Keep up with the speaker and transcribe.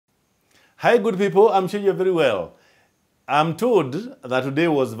Hi, good people. I'm sure you're very well. I'm told that today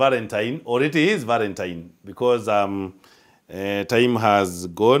was Valentine, or it is Valentine, because time has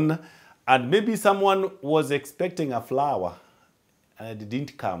gone, and maybe someone was expecting a flower and it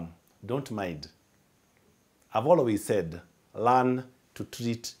didn't come. Don't mind. I've always said, learn to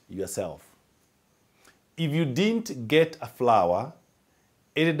treat yourself. If you didn't get a flower,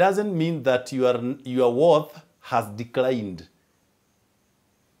 it doesn't mean that your worth has declined.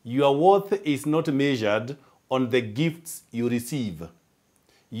 Your worth is not measured on the gifts you receive.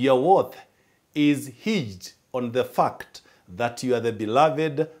 Your worth is hinged on the fact that you are the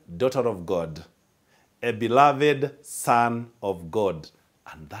beloved daughter of God, a beloved son of God,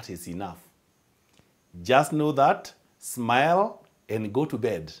 and that is enough. Just know that, smile, and go to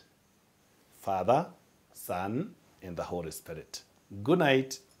bed. Father, Son, and the Holy Spirit. Good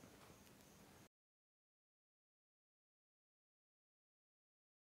night.